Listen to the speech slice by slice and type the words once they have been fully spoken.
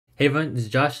Hey everyone, this is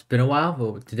Josh. It's been a while,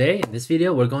 but today in this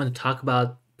video we're going to talk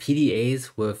about PDAs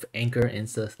with Anchor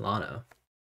Insta Solana.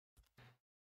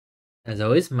 As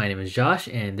always, my name is Josh,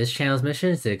 and this channel's mission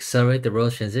is to accelerate the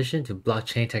world's transition to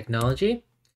blockchain technology.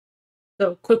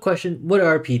 So, quick question: what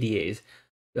are PDAs?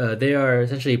 They are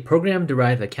essentially program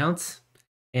derived accounts,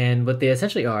 and what they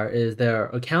essentially are is they're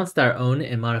accounts that are owned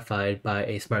and modified by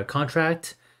a smart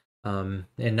contract, and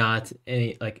not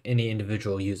any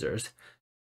individual users.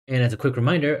 And as a quick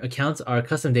reminder, accounts are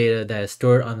custom data that is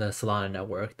stored on the Solana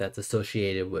network that's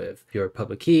associated with your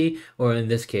public key, or in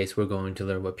this case, we're going to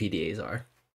learn what PDAs are.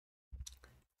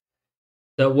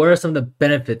 So what are some of the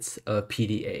benefits of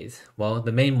PDAs? Well,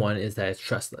 the main one is that it's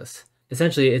trustless.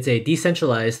 Essentially, it's a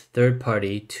decentralized third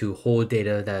party to hold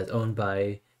data that is owned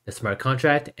by the smart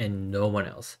contract and no one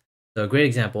else. So a great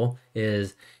example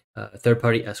is a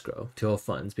third-party escrow to hold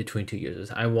funds between two users.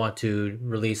 I want to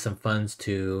release some funds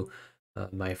to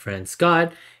my friend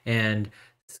Scott, and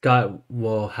Scott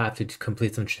will have to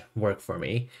complete some work for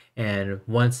me. And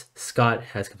once Scott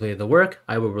has completed the work,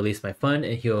 I will release my fund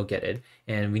and he'll get it.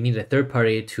 And we need a third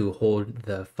party to hold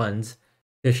the funds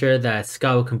to ensure that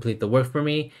Scott will complete the work for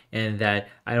me and that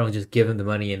I don't just give him the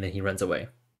money and then he runs away.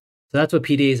 So that's what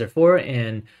PDAs are for,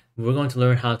 and we're going to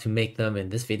learn how to make them in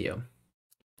this video.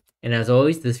 And as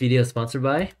always, this video is sponsored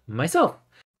by myself.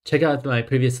 Check out my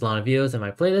previous Solana videos and my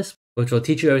playlist, which will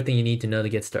teach you everything you need to know to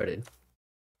get started.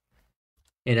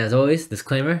 And as always,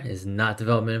 disclaimer is not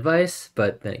development advice,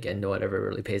 but then again, no one ever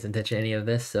really pays attention to any of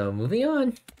this, so moving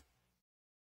on.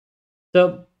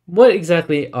 So what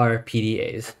exactly are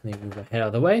PDAs? Let me move my head out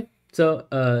of the way. So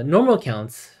normal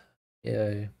accounts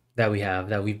that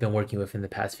we've been working with in the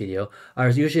past video are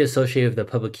usually associated with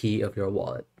the public key of your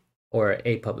wallet, or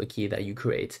a public key that you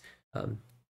create.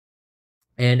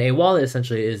 And a wallet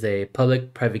essentially is a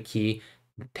public-private key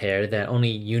pair that only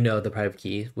you know the private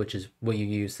key, which is what you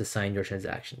use to sign your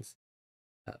transactions.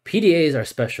 PDAs are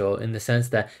special in the sense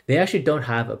that they actually don't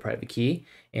have a private key,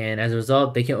 and as a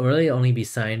result, they can really only be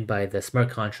signed by the smart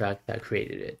contract that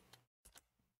created it.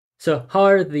 So how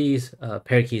are these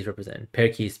pair keys represented? Pair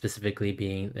keys specifically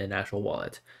being an actual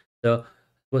wallet. So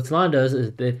what Solana does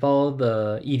is they follow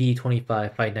the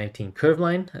ED25519 curve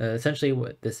line. Essentially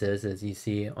what this is, as you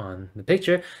see on the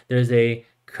picture, there's a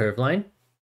curve line.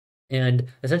 And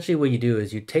essentially what you do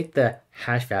is you take the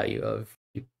hash value of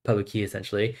your public key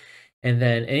essentially, and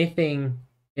then and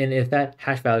if that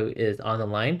hash value is on the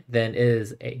line, then it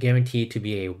is guaranteed to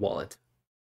be a wallet,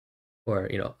 or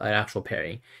an actual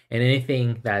pairing. And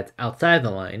anything that's outside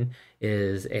the line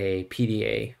is a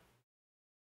PDA.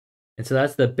 And so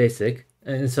that's the basic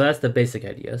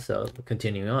idea. So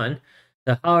continuing on,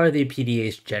 so how are the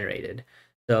PDAs generated?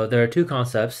 So there are two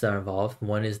concepts that are involved.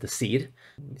 One is the seed.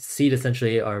 Seed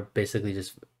essentially are basically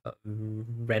just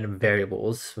random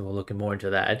variables. We'll look more into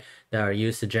that are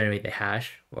used to generate the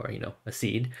hash, or a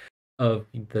seed of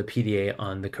the PDA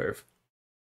on the curve.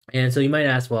 And so you might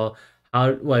ask, well,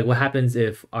 what happens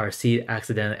if our seed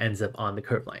accidentally ends up on the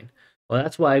curve line? Well,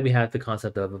 that's why we have the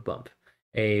concept of a bump.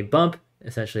 A bump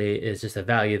essentially is just a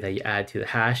value that you add to the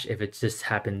hash if it just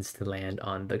happens to land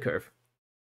on the curve.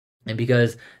 And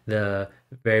because the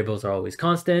variables are always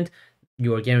constant,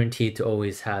 you are guaranteed to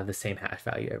always have the same hash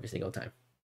value every single time.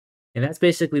 And that's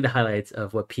basically the highlights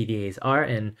of what PDAs are,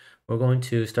 and we're going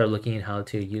to start looking at how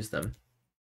to use them.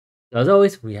 So as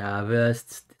always, we have a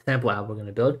sample app we're going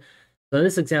to build. So in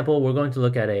this example, we're going to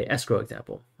look at a escrow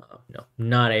example.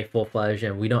 Not a full-fledged,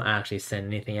 and we don't actually send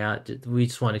anything out. We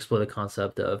just want to explore the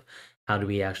concept of how do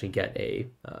we actually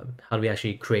create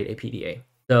a PDA.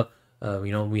 So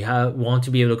we want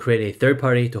to be able to create a third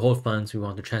party to hold funds. We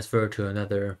want to transfer to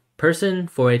another person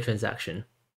for a transaction.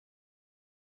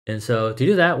 And so to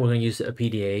do that, we're going to use a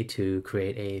PDA to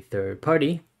create a third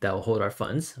party that will hold our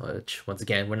funds, which once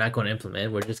again, we're not going to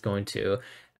implement. We're just going to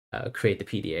create the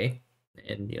PDA.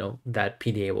 And that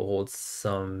PDA will hold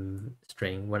some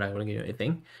string. We're not going to do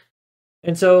anything.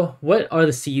 And so what are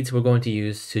the seeds we're going to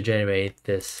use to generate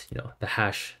this, the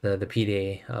hash, the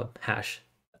PDA hash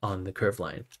on the curve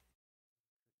line?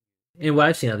 And what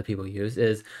I've seen other people use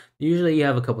is usually you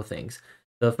have a couple things.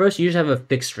 So first, you usually have a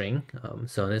fixed string.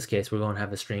 So in this case, we're going to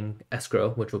have a string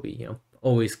escrow, which will be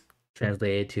always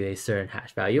translated to a certain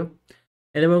hash value.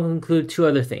 And then we'll include two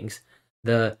other things: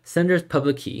 the sender's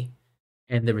public key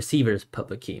and the receiver's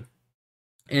public key.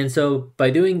 And so by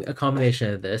doing a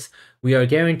combination of this, we are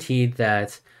guaranteed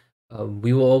that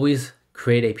we will always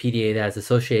create a PDA that is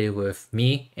associated with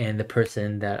me and the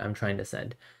person that I'm trying to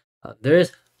send. There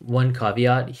is one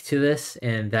caveat to this,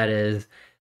 and that is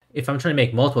if I'm trying to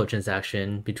make multiple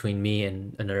transactions between me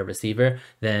and another receiver,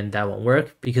 then that won't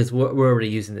work because we're already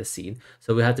using this seed.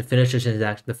 So we have to finish the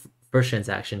transaction, first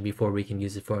transaction before we can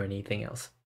use it for anything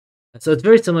else. So it's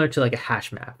very similar to like a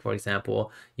hash map, for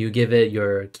example. You give it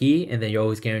your key, and then you're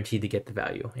always guaranteed to get the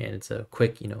value, and it's a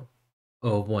quick,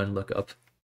 O of 1 lookup.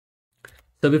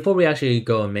 So before we actually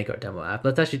go and make our demo app,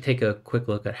 let's actually take a quick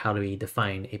look at how do we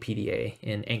define a PDA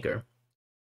in Anchor.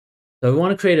 So we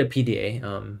want to create a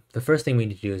PDA. The first thing we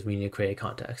need to do is we need to create a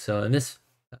context. So in this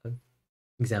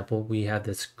example, we have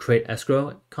this create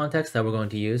escrow context that we're going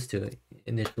to use to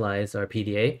initialize our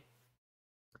PDA.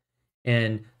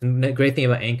 And the great thing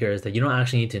about Anchor is that you don't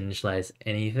actually need to initialize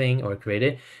anything or create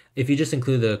it. If you just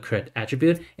include the correct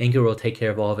attribute, Anchor will take care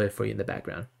of all of it for you in the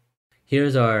background.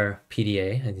 Here's our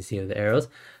PDA, as you see with the arrows.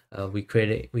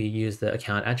 We use the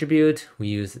account attribute, we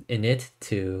use init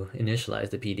to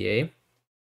initialize the PDA.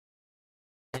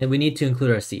 And we need to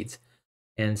include our seeds.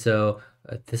 And so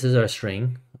this is our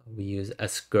string. We use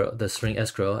escrow, the string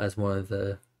escrow, as one of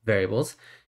the variables.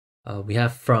 We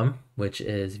have from, which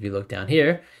is, if you look down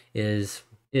here, is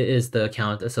the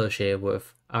account associated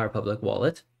with our public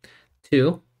wallet.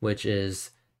 To, which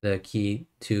is the key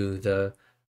to the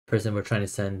person we're trying to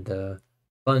send the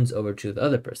funds over to the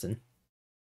other person.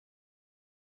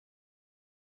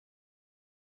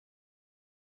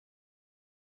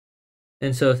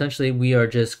 And so essentially we are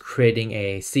just creating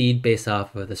a seed based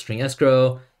off of the string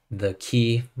escrow, the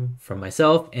key from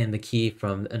myself, and the key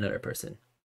from another person.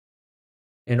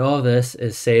 And all of this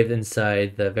is saved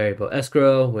inside the variable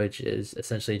escrow, which is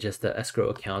essentially just the escrow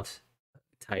account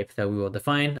type that we will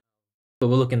define. But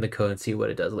we'll look in the code and see what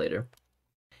it does later.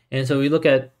 And so we look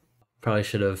at, probably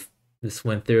should have this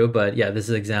went through, but yeah, this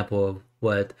is an example of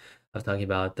what I was talking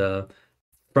about. The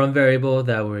from variable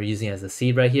that we're using as a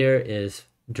seed right here is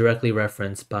directly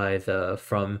referenced by the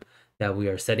from that we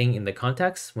are setting in the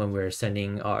context when we're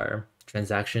sending our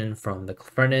transaction from the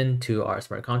front end to our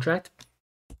smart contract.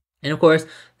 And of course,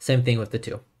 same thing with the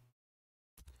to.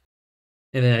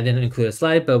 And then I didn't include a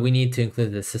slide, but we need to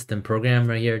include the system program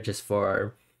right here just for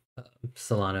our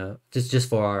Solana, just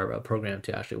for our program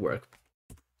to actually work.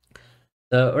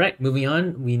 So, all right, moving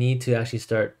on, we need to actually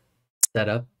start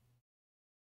setup.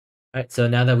 All right, so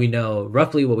now that we know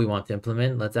roughly what we want to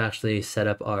implement, let's actually set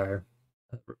up our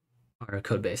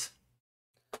code base.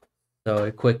 So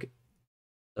a quick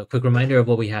reminder of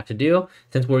what we have to do.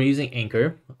 Since we're using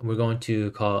Anchor, we're going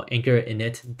to call Anchor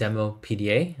init demo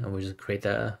PDA, and we'll just create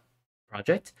the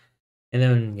project. And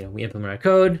then we implement our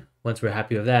code. Once we're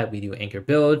happy with that, we do Anchor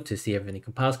build to see everything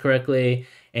compiles correctly,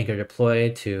 Anchor deploy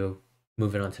to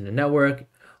move it onto the network,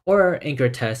 or Anchor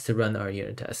test to run our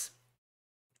unit tests.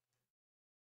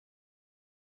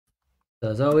 So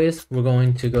as always, we're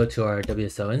going to go to our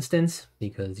WSO instance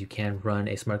because you can't run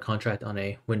a smart contract on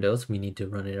a Windows. We need to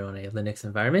run it on a Linux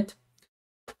environment.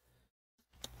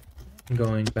 I'm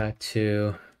going back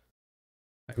to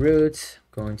my root,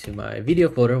 going to my video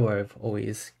folder where I've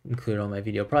always included all my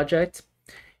video projects.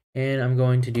 And I'm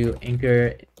going to do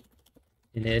Anchor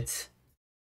init,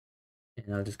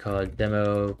 and I'll just call it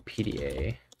demo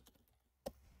PDA.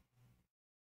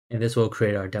 And this will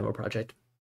create our demo project.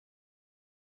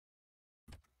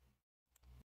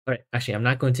 All right, actually, I'm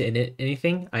not going to init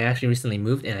anything. I actually recently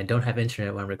moved and I don't have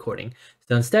internet when I'm recording.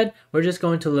 So instead, we're just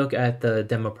going to look at the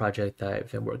demo project that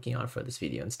I've been working on for this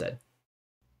video instead.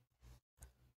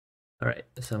 All right,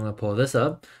 so I'm gonna pull this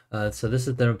up. So this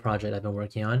is the demo project I've been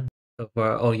working on. So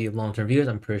for all you long-term viewers,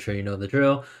 I'm pretty sure you know the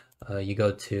drill. You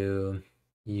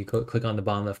click on the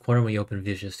bottom left corner when you open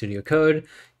Visual Studio Code,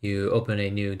 you open a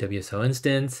new WSO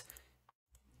instance,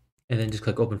 and then just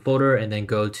click open folder and then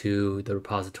go to the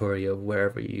repository of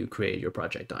wherever you created your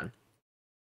project on.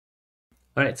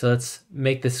 All right, so let's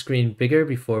make the screen bigger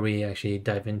before we actually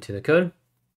dive into the code.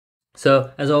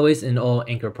 So as always in all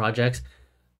Anchor projects,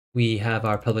 we have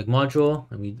our public module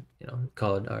and we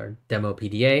call it our demo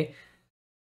PDA.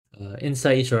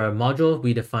 Inside each of our module,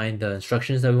 we define the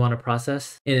instructions that we want to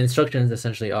process. And instructions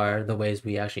essentially are the ways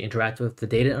we actually interact with the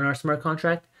data in our smart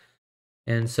contract.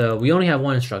 And so we only have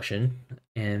one instruction,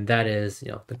 and that is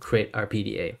the create our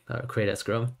PDA, create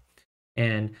escrow.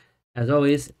 And as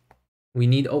always,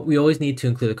 we always need to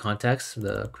include the context,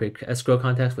 the create escrow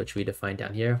context, which we define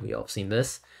down here. We all have seen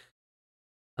this.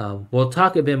 We'll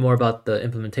talk a bit more about the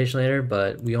implementation later,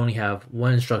 but we only have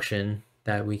one instruction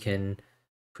that we can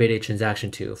create a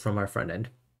transaction to from our front end.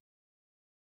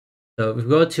 So if we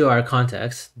go to our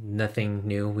context, nothing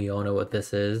new. We all know what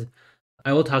this is.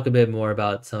 I will talk a bit more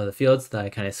about some of the fields that I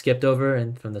kind of skipped over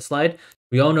and from the slide.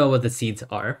 We all know what the seeds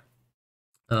are.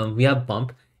 We have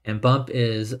bump, and bump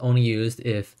is only used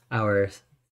if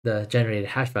the generated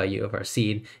hash value of our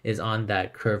seed is on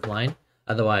that curved line.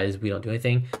 Otherwise, we don't do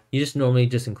anything. You just normally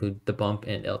just include the bump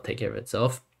and it'll take care of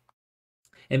itself.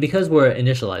 And because we're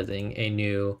initializing a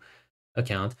new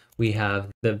account, we have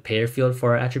the payer field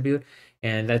for our attribute,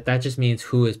 and that just means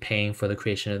who is paying for the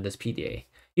creation of this PDA.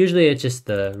 Usually it's just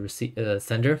the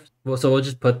sender. Well, so we'll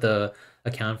just put the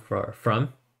account for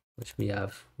from, which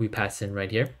we pass in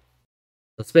right here.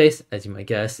 So space, as you might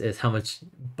guess, is how much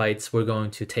bytes we're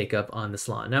going to take up on the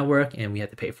Solana network, and we have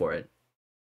to pay for it.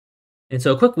 And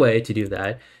so a quick way to do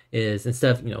that is,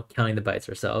 instead of counting the bytes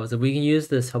ourselves, we can use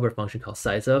this helper function called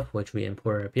sizeof, which we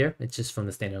imported up here. It's just from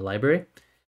the standard library.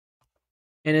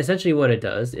 And essentially what it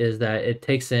does is that it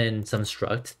takes in some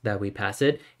struct that we pass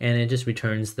it, and it just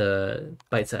returns the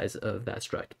byte size of that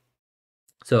struct.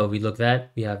 So if we look at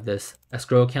that, we have this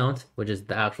escrow account, which is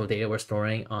the actual data we're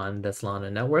storing on the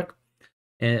Solana network.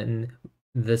 And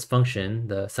this function,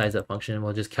 the sizeof function,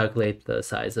 will just calculate the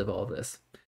size of all of this.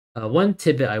 One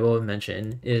tidbit I will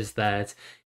mention is that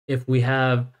if we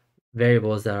have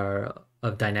variables that are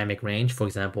of dynamic range, for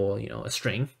example, a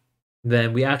string,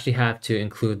 then we actually have to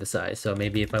include the size. So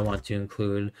maybe if I want to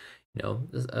include,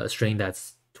 a string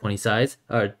that's 20 size,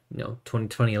 or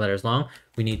 20 letters long,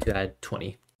 we need to add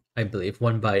 20. I believe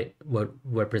 1 byte would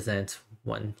represent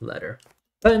 1 letter.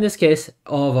 But in this case,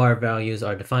 all of our values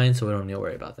are defined, so we don't need to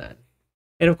worry about that.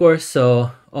 And of course,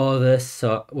 so all of this,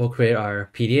 so we'll create our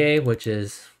PDA, which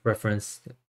is referenced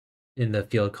in the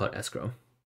field called escrow.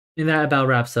 And that about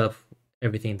wraps up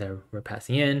everything that we're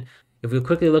passing in. If we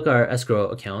quickly look at our escrow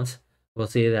account, we'll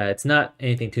see that it's not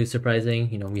anything too surprising.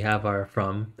 We have our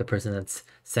from, the person that's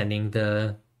sending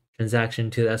the transaction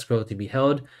to the escrow to be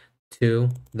held, to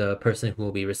the person who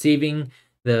will be receiving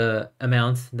the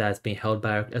amount that's being held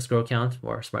by our escrow account,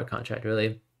 or smart contract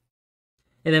really.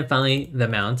 And then finally, the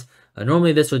amount.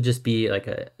 Normally this would just be like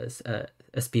a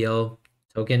SPL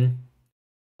token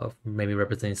of maybe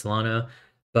representing Solana.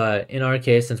 But in our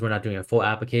case, since we're not doing a full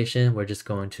application, we're just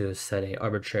going to set an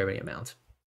arbitrary amount.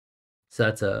 So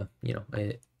that's a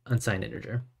unsigned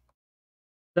integer.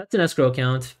 That's an escrow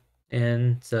account.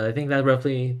 And so I think that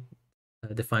roughly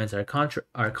defines our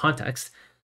context.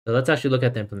 So let's actually look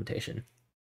at the implementation.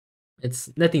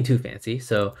 It's nothing too fancy.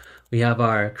 So we have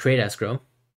our create escrow.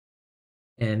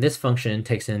 And this function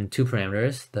takes in 2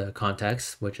 parameters, the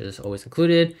context, which is always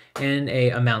included, and a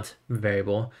amount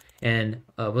variable. And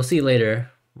we'll see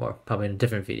later, or probably in a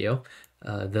different video,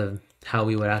 how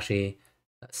we would actually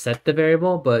set the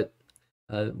variable, but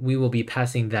we will be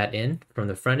passing that in from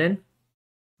the front end,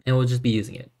 and we'll just be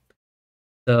using it.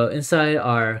 So inside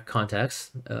our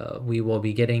context, we will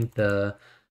be getting the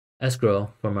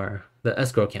escrow from the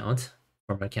escrow account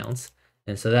from our accounts.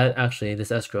 And so that actually,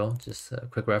 this escrow, just a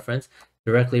quick reference,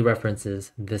 directly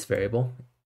references this variable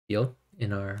field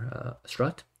in our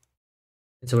struct.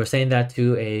 And so we're saying that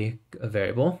to a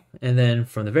variable. And then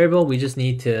from the variable, we just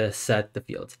need to set the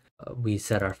fields. We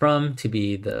set our from to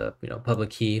be the public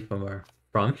key from our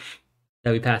from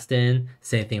that we passed in.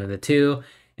 Same thing with the to.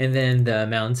 And then the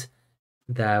amount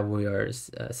that we are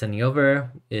sending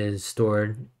over is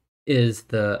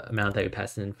the amount that we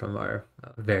pass in from our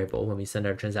variable when we send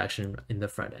our transaction in the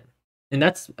front end. And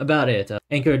that's about it.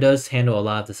 Anchor does handle a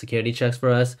lot of the security checks for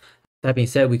us. That being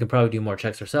said, we can probably do more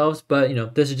checks ourselves, but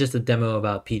this is just a demo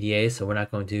about PDA, so we're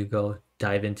not going to go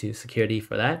dive into security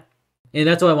for that. And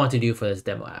that's what I want to do for this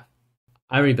demo app.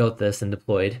 I already built this and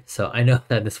deployed, so I know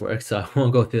that this works, so I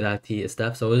won't go through that tedious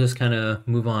stuff. So we'll just kind of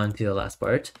move on to the last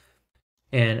part.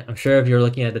 And I'm sure if you're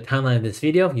looking at the timeline of this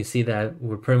video, you see that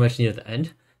we're pretty much near the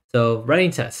end. So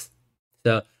writing tests.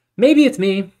 So maybe it's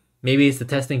me, maybe it's the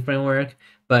testing framework,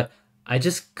 but I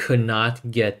just could not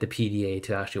get the PDA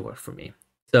to actually work for me.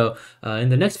 So in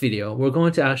the next video, we're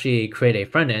going to actually create a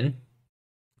front end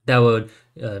that would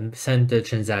send the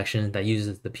transaction that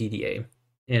uses the PDA.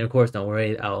 And of course, don't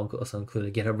worry, I'll also include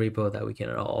a GitHub repo that we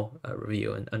can all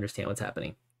review and understand what's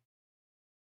happening.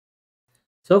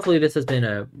 So hopefully this has been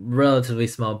a relatively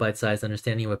small bite-sized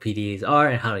understanding of what PDAs are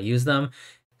and how to use them.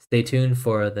 Stay tuned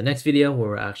for the next video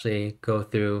where we'll actually go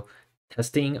through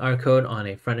testing our code on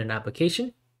a front-end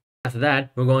application. After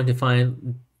that, we're going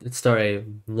to start a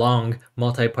long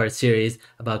multi-part series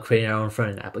about creating our own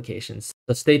front-end applications.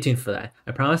 So stay tuned for that.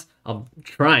 I promise I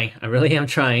really am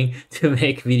trying to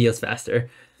make videos faster.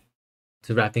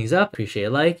 To wrap things up, appreciate a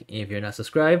like. If you're not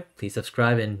subscribed, please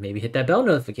subscribe and maybe hit that bell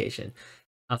notification.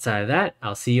 Outside of that,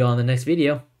 I'll see you on the next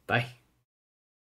video. Bye.